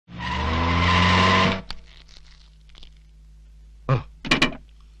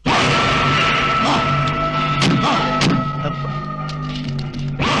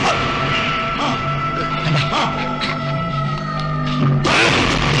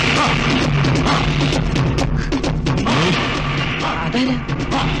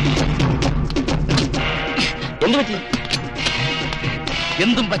എന്ത് പറ്റി?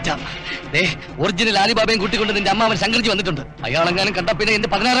 എന്തും പറ്റാം. ഒറിജിനൽ ആലിബാബയും കൂട്ടിക്കൊണ്ട് നിന്റെ അമ്മാവൻ ശങ്കർജി വന്നിട്ടുണ്ട്. അയാളെങ്ങാനും കണ്ട പിന്നെ എന്റെ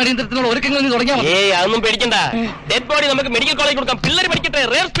 16 അടിയന്തരത്തിനുള്ള ഒരുക്കങ്ങൾ നീ തുടങ്ങിയാൽ അതൊന്നും പേടിക്കണ്ട. ഡെഡ് ബോഡി നമുക്ക് മെഡിക്കൽ കോളേജ് കൊടുക്കാം. പിള്ളേർ പഠിക്കട്ടെ.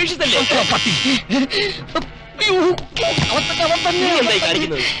 റെയർ സ്പീഷീസ് അല്ലേ? എന്തായി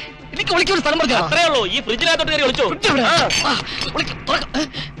കാണിക്കുന്നത്? എനിക്ക് വിളിക്കൊരു സ്ഥലം പറഞ്ഞു. അത്രേ ഉള്ളൂ. ഈ ഫ്രിഡ്ജിനകത്തോട്ട് കയറി വിളിച്ചോ.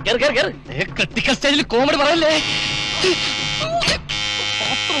 ക്രിട്ടിക്കൽ സ്റ്റേജിൽ കോമഡി പറയല്ലേ.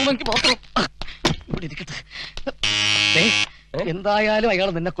 എന്തായാലും അയാൾ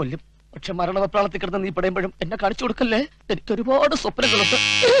നിന്നെ കൊല്ലും. പക്ഷെ മരണപ്രാളത്തിൽ കിടന്ന് നീ പെടുമ്പോഴും എന്നെ കാണിച്ചു കൊടുക്കല്ലേ. എനിക്ക് ഒരുപാട് സ്വപ്നങ്ങളുണ്ട്.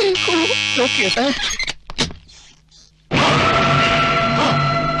 നോക്കിയട്ടെ.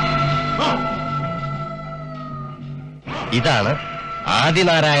 ഇതാണ്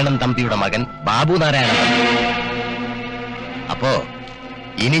ആദിനാരായണൻ തമ്പിയുടെ മകൻ ബാബു നാരായണൻ തമ്പി. അപ്പോ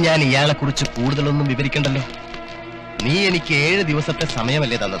ഇനി ഞാൻ ഇയാളെ കുറിച്ച് കൂടുതലൊന്നും വിവരിക്കണ്ടല്ലോ. നീ എനിക്ക് 7 ദിവസത്തെ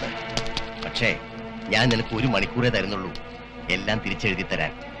സമയമല്ലേ തന്നത്. പക്ഷേ ഞാൻ നിനക്ക് 1 മണിക്കൂറേ തരുന്നുള്ളൂ എല്ലാം തിരിച്ചെഴുതി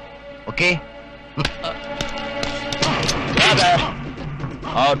തരാൻ. ഓക്കെ?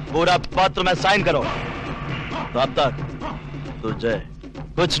 और पूरा पत्र में साइन करो. तब तक तुझे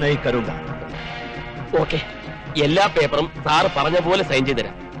कुछ नहीं करूंगा. ഓക്കെ. എല്ലാ പേപ്പറും സാറ് പറഞ്ഞ പോലെ സൈൻ ചെയ്ത്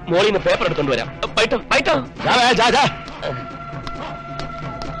തരാം. മോളിൽ നിന്ന് പേപ്പർ എടുത്തോണ്ട് വരാം.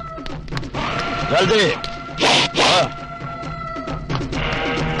 जल्दी.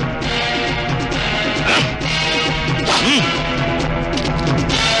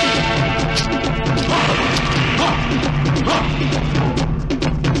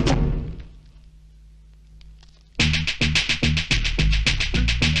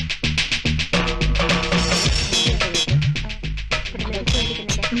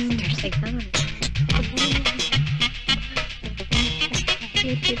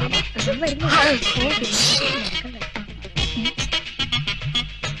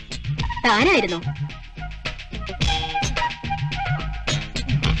 താനായിരുന്നോ?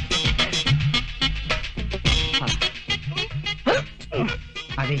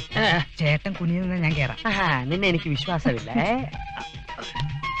 അതെ, ചേട്ടൻ കുനിയുന്ന ഞാൻ കേറാം. നിന്നെ എനിക്ക് വിശ്വാസമില്ല.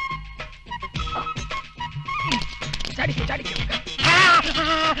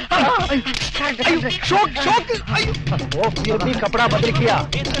 कपड़ा बदल किया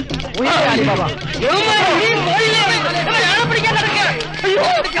अली बाबा.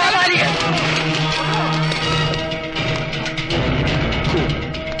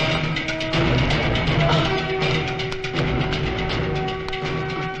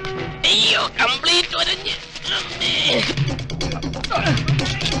 അയ്യോ, കംപ്ലീറ്റ് ഒരഞ്ഞ്.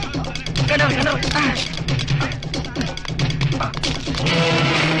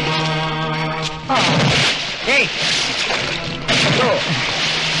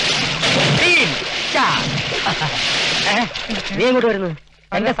 നീ എങ്ങോട്ട് വരുന്നു?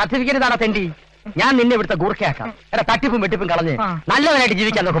 എന്റെ സർട്ടിഫിക്കറ്റ് താടാ തെണ്ടി. ഞാൻ നിന്നെ ഇവിടുത്തെ ഗൂർഖയാക്കാം. എടാ തട്ടിപ്പും വെട്ടിപ്പും കളഞ്ഞ് നല്ലവനായിട്ട്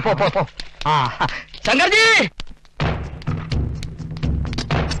ജീവിക്കാൻ നോക്കും. പോ പോ പോ. ആ ശങ്കർജി.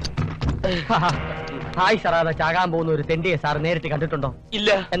 ഹായ് സറാദ. ചാകാൻ പോകുന്ന ഒരു തെണ്ടിയെ സാർ നേരിട്ട് കണ്ടിട്ടുണ്ടോ? ഇല്ല.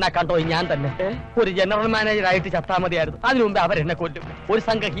 എന്നാ കണ്ടോ, ഞാൻ തന്നെ. ഒരു ജനറൽ മാനേജർ ആയിട്ട് ചത്താ മതിയായിരുന്നു. അതിനു മുമ്പ് അവരെന്നെ കൊല്ലും. ഒരു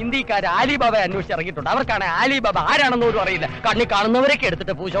സംഘം ഹിന്ദിക്കാരെ ആലിബാബയെ അന്വേഷിച്ച് ഇറങ്ങിയിട്ടുണ്ട്. അവർക്കാണ് ആലിബാബ ആരാണെന്ന് പോലും അറിയില്ല. കണ്ണി കാണുന്നവരൊക്കെ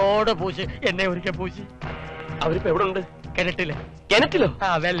എടുത്തിട്ട് പൂശോട് പൂശ് എന്നെ ഒരിക്കൽ പൂശി. അവരിപ്പോ എവിടെ ഉണ്ട്? കിണറ്റില്. കിണറ്റിലോ? ആ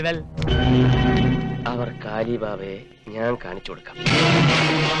വെൽ വെൽ. അവർക്ക് ആലിബാബയെ ഞാൻ കാണിച്ചു കൊടുക്കാം.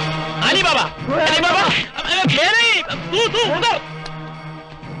 ആലിബാബ, ആലിബാബ,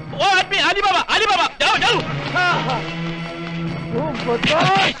 ओ आदमी आली बाबा जाओ जाओ.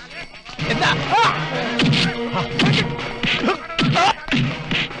 എന്താ?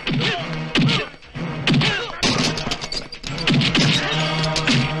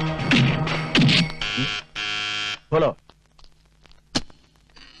 बोलो.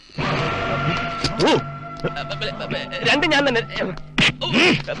 രണ്ട് ഞാൻ തന്നെ.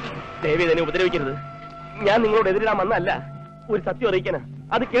 ദേവി തന്നെ ഉപദ്രവിക്കരുത്. ഞാൻ നിങ്ങളോട് എതിരിടാൻ വന്നല്ല. ഒരു സത്യം അറിയിക്കാനാ.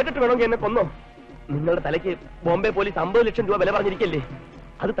 അത് കേട്ടിട്ട് വേണമെങ്കിൽ എന്നെ കൊന്നോ. നിങ്ങളുടെ തലയ്ക്ക് ബോംബെ പോലീസ് 50 ലക്ഷം രൂപ വില പറഞ്ഞിരിക്കല്ലേ.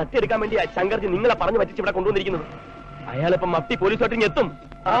 അത് തട്ടിയെടുക്കാൻ വേണ്ടി ശങ്കർജി നിങ്ങളെ പറഞ്ഞു പറ്റിച്ച് ഇവിടെ കൊണ്ടുവന്നിരിക്കുന്നത്. അയാളിപ്പം മത്തി പോലീസോട്ടിങ് എത്തും.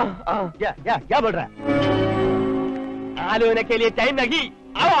 ആലോചനയ്ക്ക് വലിയ ടൈം നഹീ.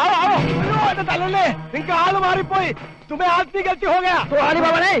 തലല്ലേ നിങ്ങൾക്ക് ആള് മാറിപ്പോയി. തുമേ ആദ്മി ഗൽത്തി ഹോ ഗയാ.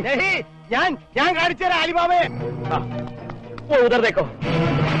 ആലിബാബനെ ഞാൻ കാണിച്ചു തരാം ആലിബാബയെ. ഉധർ Dekho.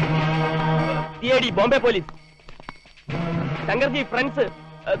 CID Bombay police. Shankar ji friends,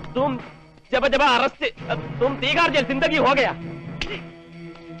 तुम जब जब अरेस्ट, तुम तीहाड़ जेल जिंदगी हो गया.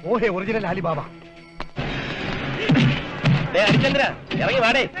 वो है ओरिजिनल अली बाबा. हरिचंद्र इറങ്ങി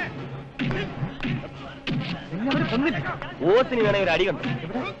വാടേ. ഓസിന് വേണേ ഒരു അടി കണ്ടു.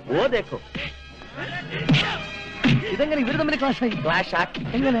 ഓ ദേഖോ. ഇതെങ്ങനെ ഇവര് തമ്മിൽ ക്ലാഷ് ആക്കി.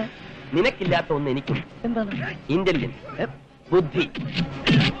 എങ്ങനെ? നിനക്കില്ലാത്ത ഒന്ന് എനിക്കും. എന്താണ്? ഇന്റലിജൻസ്, ബുദ്ധി.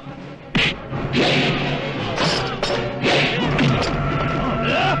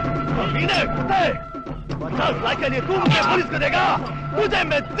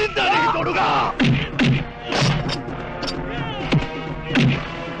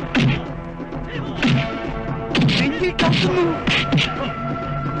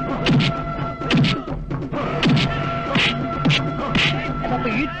 അപ്പൊ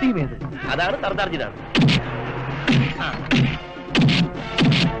ഈ ടീം ഏത്? അതാണ് സർദാർജിതാണ്.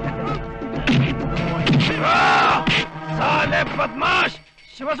 साले बदमाश!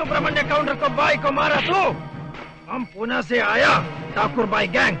 शिव सुब्रमण्य काउंटर को बाई को मारा तू। हम पुणे से आया ठाकुर बाई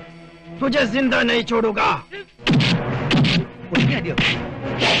गैंग, तुझे जिंदा नहीं छोड़ूंगा।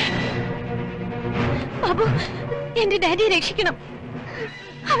 ബാബു, എന്റെ ഡാഡിയെ രക്ഷിക്കണം.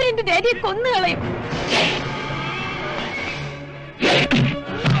 അവരെന്റെ ഡാഡിയെ കൊന്നുകളയും.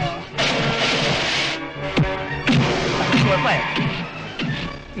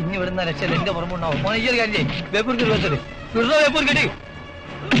 ഇനി വിടുന്ന രക്ഷയിൽ എന്റെ പുറമുണ്ടാവും. മോനെ ഈ ഒരു കാര്യം ചെയ്യ്. വേപ്പൂർ കെട്ടി വെച്ചത് വേപ്പൂർ കെട്ടി.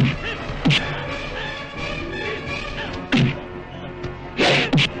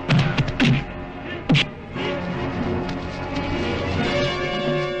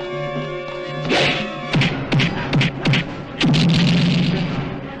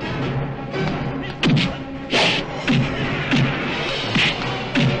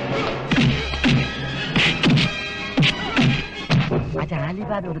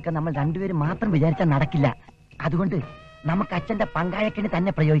 ജാലിബാധ ഒതുക്കാൻ നമ്മൾ രണ്ടുപേരും മാത്രം വിചാരിച്ചാൽ നടക്കില്ല. അതുകൊണ്ട് നമുക്ക് അച്ഛന്റെ പങ്കായക്കിന്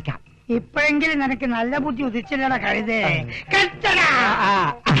തന്നെ പ്രയോഗിക്കാം. ഇപ്പോഴെങ്കിലും നിനക്ക് നല്ല ബുദ്ധി ഉദിച്ചില്ലടാ കഴുതേ.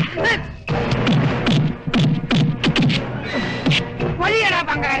 വലിയടാ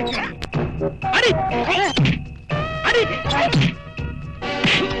പങ്കായക്ക്.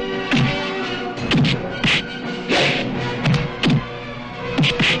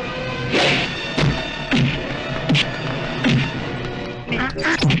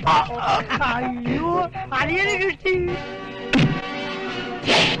 അയ്യോ, അടിയന് കിട്ടി.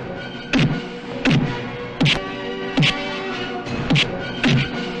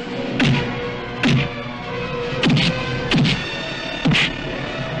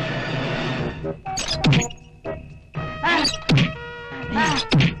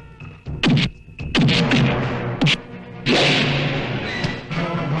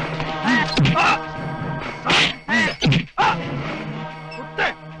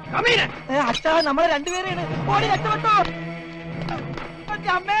 അച്ഛാ, നമ്മളെ രണ്ടുപേരാണ്. ഓടി രക്ഷപ്പെട്ടോ.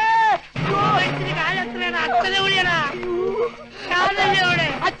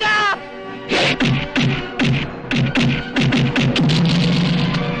 അച്ഛാ,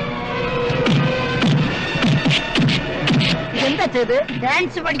 എന്താ ചെയ്ത്?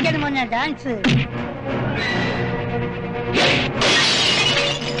 ഡാൻസ് പഠിക്കാൻ മോനെ, ഡാൻസ്.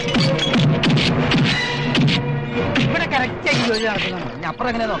 ഇവിടെ കറക്റ്റ് ആയിട്ട് ജോലി നടക്കുന്നുണ്ട്. ഞാൻ അപ്പുറം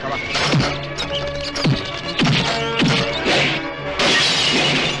എങ്ങനെ നോക്കാം.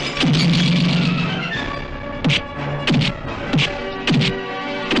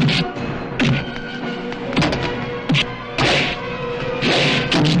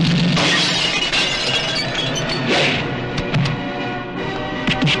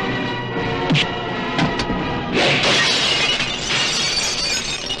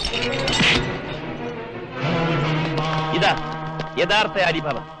 ഇതാ യഥാർത്ഥ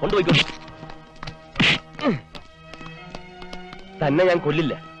ആലിബാബ, കൊണ്ടുപോയിക്കോളൂ. തന്നെ ഞാൻ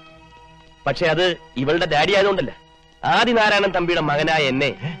കൊല്ലില്ല. പക്ഷെ അത് ഇവളുടെ ഡാഡി ആയതുകൊണ്ടല്ല. ആദിനാരായണൻ തമ്പിയുടെ മകനായ എന്നെ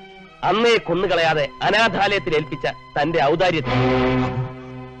അന്നേ കൊന്നുകളയാതെ അനാഥാലയത്തിൽ ഏൽപ്പിച്ച തന്റെ ഔദാര്യത്തിൽ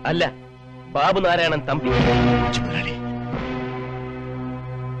അല്ല, ബാബുനാരായണൻ തമ്പി.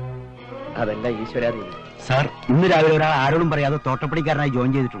 അതല്ല ഈശ്വരാധീനം. സാർ, ഇന്ന് രാവിലെ ഒരാൾ ആരോടും പറയാതെ തോട്ടപ്പടിക്കാരനായി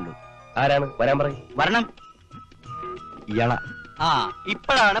ജോയിൻ ചെയ്തിട്ടുണ്ട്. ആരാണ്? വരാൻ പറയും. വരണം. ഇയാളാ.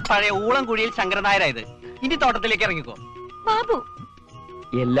 ഇപ്പോഴാണ് പഴയ ഊളംകുഴിയിൽ ശങ്കരനായരായത്. ഇനി തോട്ടത്തിലേക്ക് ഇറങ്ങിക്കോ. ബാബു,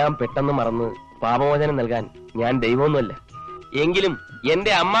 എല്ലാം പെട്ടെന്ന് മറന്ന് പാപമോചനം നൽകാൻ ഞാൻ ദൈവമൊന്നുമല്ല. എങ്കിലും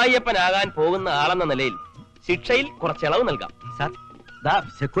എന്റെ അമ്മായിയപ്പനാകാൻ പോകുന്ന ആളെന്ന നിലയിൽ ശിക്ഷയിൽ കുറച്ചിളവ് നൽകാം. സാർ, ദാ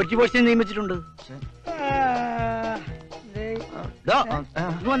സെക്യൂരിറ്റി പോസ്റ്റിനെ നിയമിച്ചിട്ടുണ്ട്.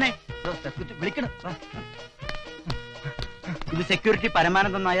 വിളിക്കണം. ഇത് സെക്യൂരിറ്റി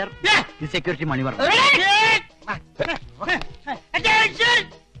പരമാനന്ദൻ നായർ, ഇത് സെക്യൂരിറ്റി മണിവർമ്മ.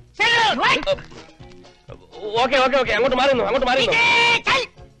 ഓക്കെ ഓക്കെ ഓക്കെ, അങ്ങോട്ട് മാറുന്നു, അങ്ങോട്ട് മാറുന്നു.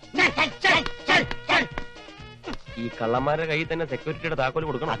 ഈ കള്ളന്മാരുടെ കയ്യിൽ തന്നെ സെക്യൂരിറ്റിയുടെ താക്കോൽ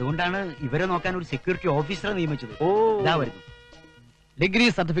കൊടുക്കണം. അതുകൊണ്ടാണ് ഇവരെ നോക്കാൻ ഒരു സെക്യൂരിറ്റി ഓഫീസറെ നിയമിച്ചത്. ഇതാ വരുന്നു. ഡിഗ്രി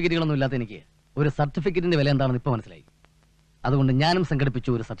സർട്ടിഫിക്കറ്റുകളൊന്നും ഇല്ലാത്ത എനിക്ക് ഒരു സർട്ടിഫിക്കറ്റിന്റെ വില എന്താണെന്ന് ഇപ്പൊ മനസ്സിലായി. അതുകൊണ്ട് ഞാനും സംഘടിപ്പിച്ചു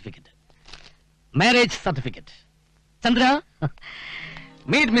ഒരു certificate, marriage certificate. Chandra,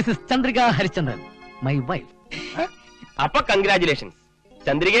 meet Mrs Chandrika Harichandran, my wife. അപ്പൊ കൺഗ്രാചുലേഷൻസ്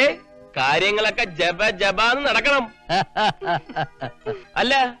ചന്ദ്രികെ. കാര്യങ്ങളൊക്കെ ജബാന്ന് നടക്കണം.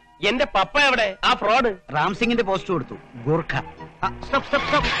 അല്ല, എന്റെ പപ്പ എവിടെ? ആ ഫ്രോഡ് റാം സിംഗിന്റെ പോസ്റ്റ് കൊടുത്തു. ഗോർഖ.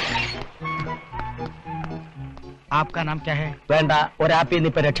 आपका नाम क्या है? വേണ്ട, ഒരാപ്പിൽ നിന്ന്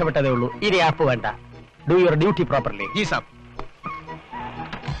ഇപ്പൊ രക്ഷപ്പെട്ടതേ ഉള്ളൂ. ഇനി ആപ്പ് വേണ്ട. Do your duty properly. जी साहब.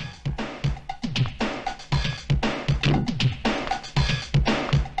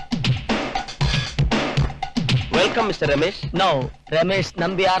 Welcome mister Ramesh. No, Ramesh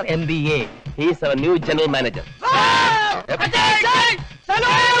Nambiar MBA. He is our new general manager.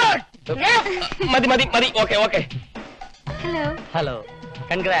 മതി മതി മതി. Okay okay. Hello. Hello,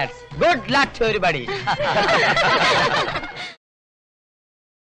 congrats. Good luck to everybody.